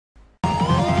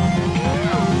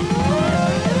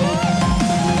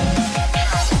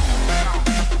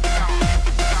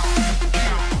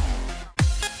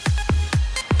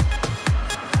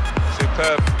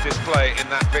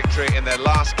territory in their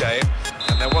last game,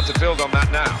 and they'll want to build on that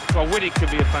now. Well, winning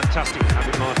can be a fantastic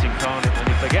habit, Martin, can't it? And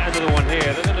if they get another one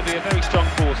here, they're going to be a very strong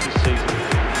force this season.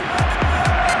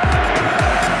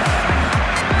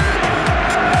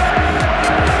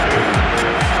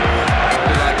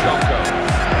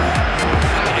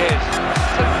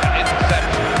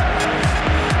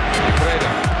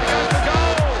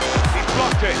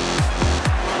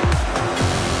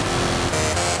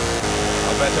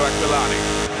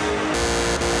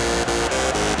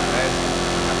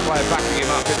 Player backing him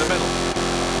up in the middle.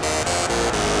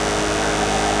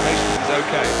 Patience is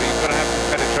okay, but you've got to have some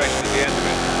penetration at the end of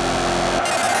it.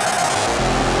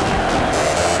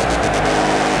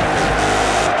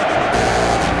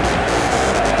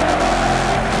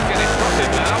 Get it from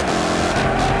him now.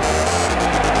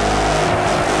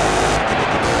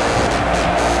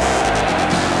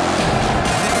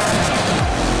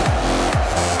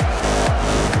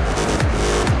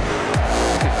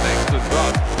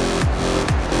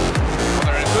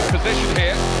 Position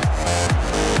here.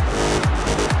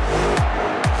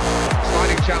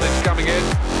 Sliding challenge coming in.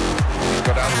 He's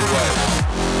got out of the way.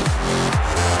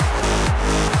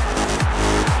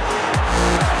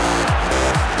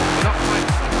 They're not quite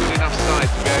good enough side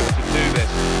to be able to do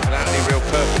this without any real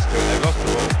purpose to it. They've lost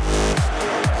the ball.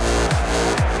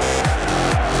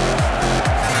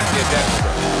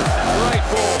 Great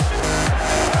ball.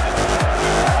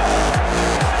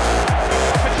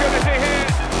 Opportunity here.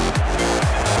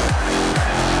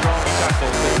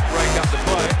 Break up the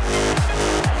play.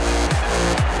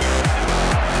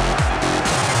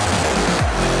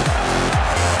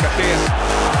 Casillas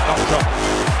up top.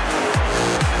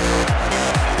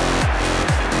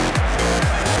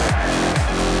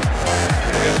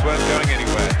 Casillas weren't going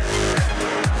anywhere.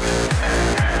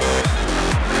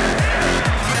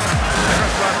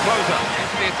 Miroslav Klose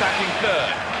into the attacking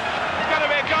third. It's going to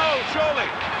be a goal, surely.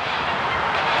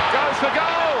 Goes for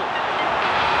goal.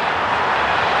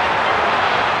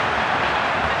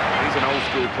 An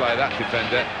old-school player, that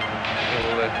defender.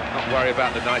 He'll not worry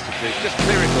about the niceties. Just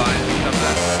clear his line. He's done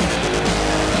that.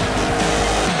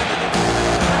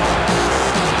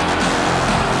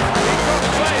 He's got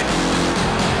space.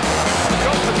 He's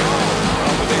got the goal.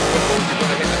 Well, with these footballs, you've got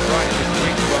to hit them right in the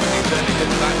sweet spot. He certainly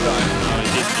didn't that time. No,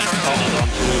 he didn't. He followed on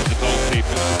towards the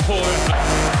goalkeeper. It was a poor effort.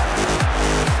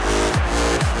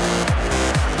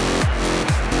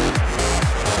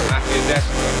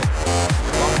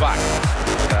 One back.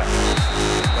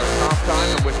 Half-time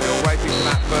and we're still waiting for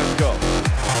that first goal.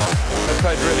 They've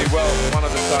played really well, one of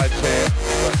the sides here,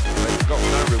 but they've got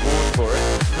no reward for it.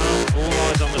 No, all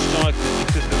eyes on the striker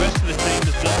because the rest of the team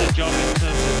has done their job in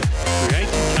terms of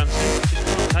creating chances, just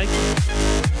not taking them.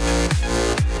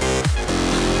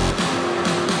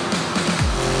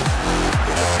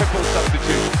 Triple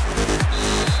substitution.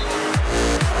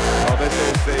 Well, this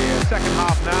is the second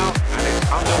half now, and it's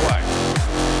underway.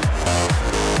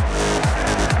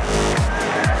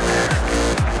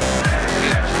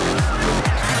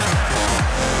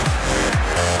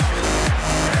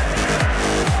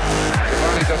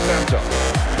 Santos.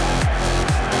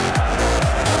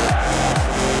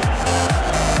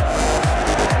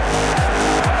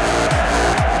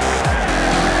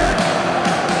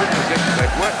 Good position.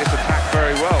 They've worked this attack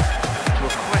very well to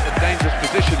quite a dangerous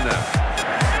position now.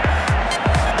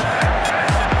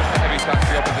 Just a heavy touch,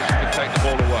 the opposition can take the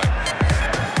ball away.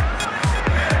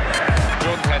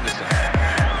 Jordan Henderson.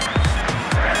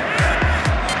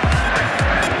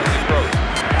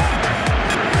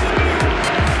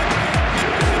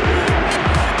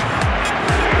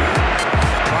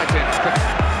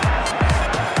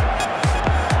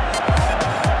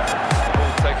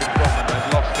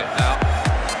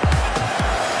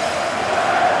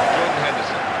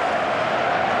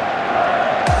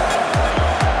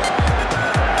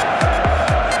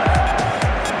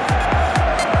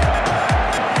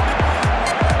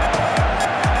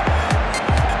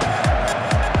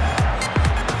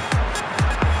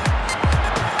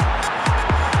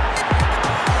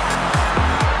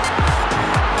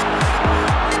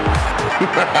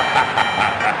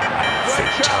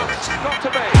 Great chance, got to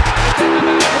be.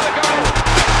 And for the goal.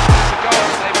 It's a goal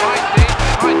they might need,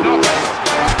 they might not be.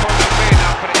 That point would be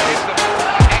enough, but it gives them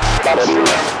extra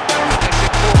insurance at this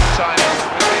important time with the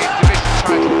division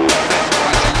title.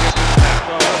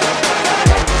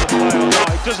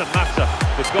 It doesn't matter.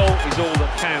 The goal is all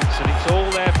that counts, and it's all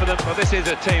there for them. Well, this is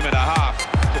a team and a half,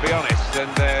 to be honest, and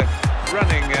they're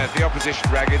running the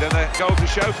opposition ragged, and a goal to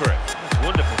show for it. It's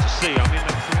wonderful to see. I mean,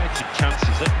 they've created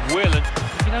chances at will, and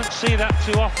you don't see that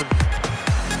too often.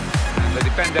 And the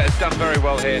defender has done very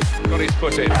well here, got his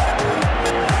foot in. Back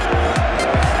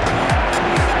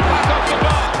off the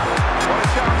bar! What a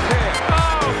chance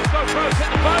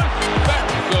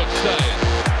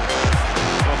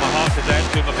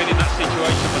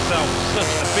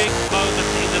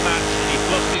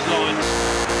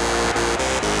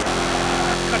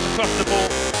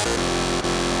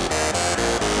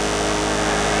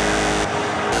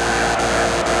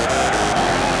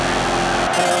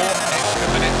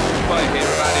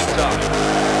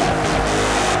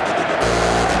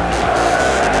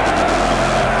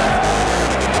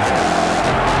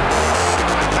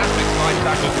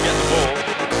struggled to get the ball.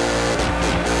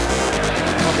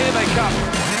 Well, here they come.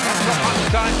 Not got much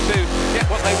time to get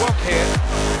what they want here.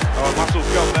 Oh, muscle's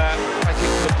gone there. I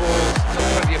think the ball's got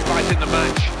plenty of bite in the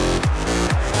match.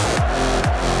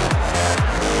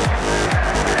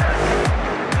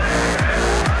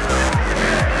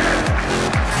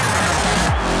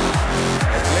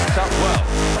 They've linked up well.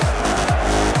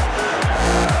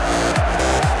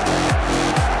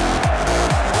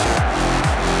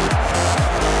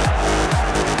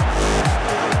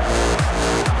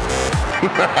 In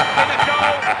a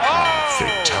goal. Oh!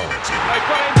 Fatality. They've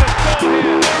got him to score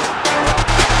here.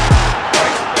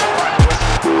 Wait for the final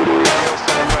whistle. Real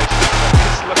celebration.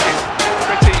 It's looking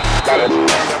pretty good.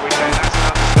 So we say that's an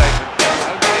understatement.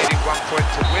 Only needing 1 point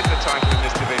to win the title in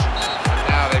this division, and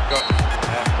now they've got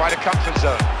quite a comfort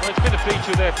zone. Well, it's been a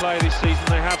feature of their play this season.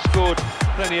 They have scored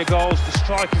plenty of goals. The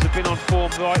strikers have been on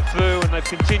form right through, and they've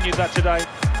continued that today.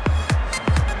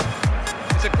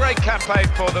 It's a great campaign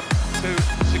for them to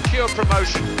secure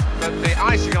promotion, but the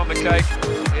icing on the cake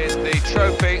is the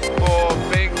trophy for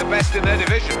being the best in their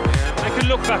division. Yeah, they can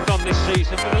look back on this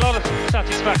season with a lot of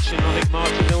satisfaction, I think,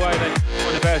 Martin, the way they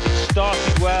went about it.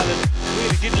 Started well and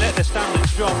really didn't let their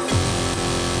standards drop.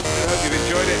 I hope you've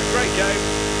enjoyed it. Great game.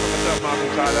 From myself, Martin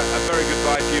Tyler, a very good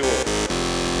bye to you all.